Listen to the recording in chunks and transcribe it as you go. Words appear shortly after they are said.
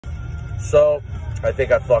So, I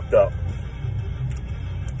think I fucked up.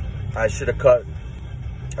 I should have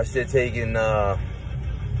taken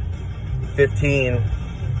 15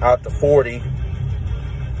 out to 40.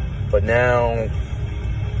 But now,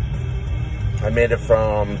 I made it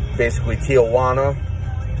from basically Tijuana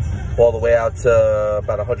all the way out to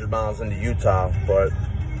about 100 miles into Utah. But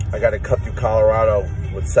I got to cut through Colorado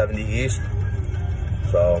with 70 east.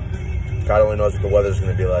 So, God only knows what the weather's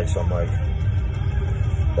going to be like. So I'm like,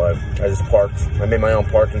 but I just parked. I made my own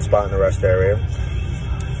parking spot in the rest area.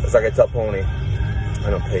 It's like I tell Pony, I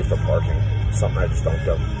don't pay for parking. It's something I just don't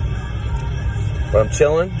do. But I'm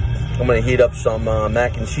chilling. I'm going to heat up some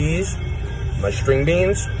mac and cheese, my string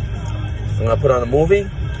beans. I'm going to put on a movie,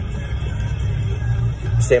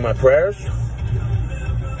 say my prayers.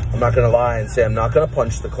 I'm not going to lie and say I'm not going to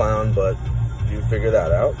punch the clown, but you figure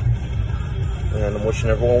that out. And I'm wishing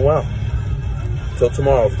everyone well. Till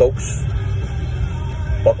tomorrow, folks.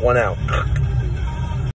 Buck one out.